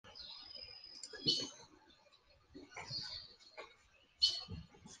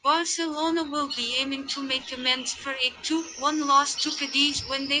Barcelona will be aiming to make amends for a 2-1 loss to Cadiz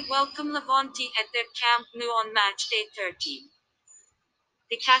when they welcome Levante at their Camp Nou on matchday 13.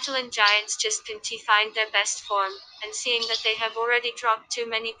 The Catalan Giants just can't find their best form, and seeing that they have already dropped too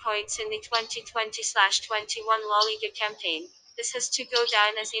many points in the 2020/21 La Liga campaign, this has to go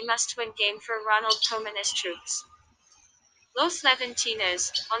down as a must-win game for Ronald Koeman's troops. Los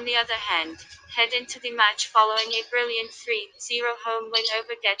Levantinos, on the other hand, head into the match following a brilliant 3-0 home win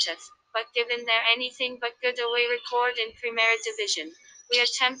over Getafe, but given their anything but good away record in Primera Division, we are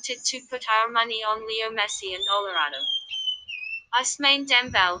tempted to put our money on Leo Messi and Olorado. Ousmane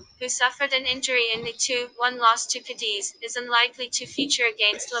Dembele, who suffered an injury in the 2-1 loss to Cadiz, is unlikely to feature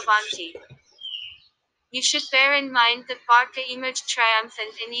against Levante. You should bear in mind that Barca emerged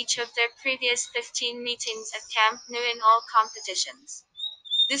triumphant in each of their previous 15 meetings at Camp Nou in all competitions.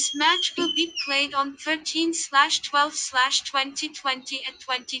 This match will be played on 13/12/2020 at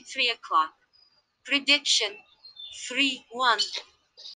 23 o'clock. Prediction: 3-1.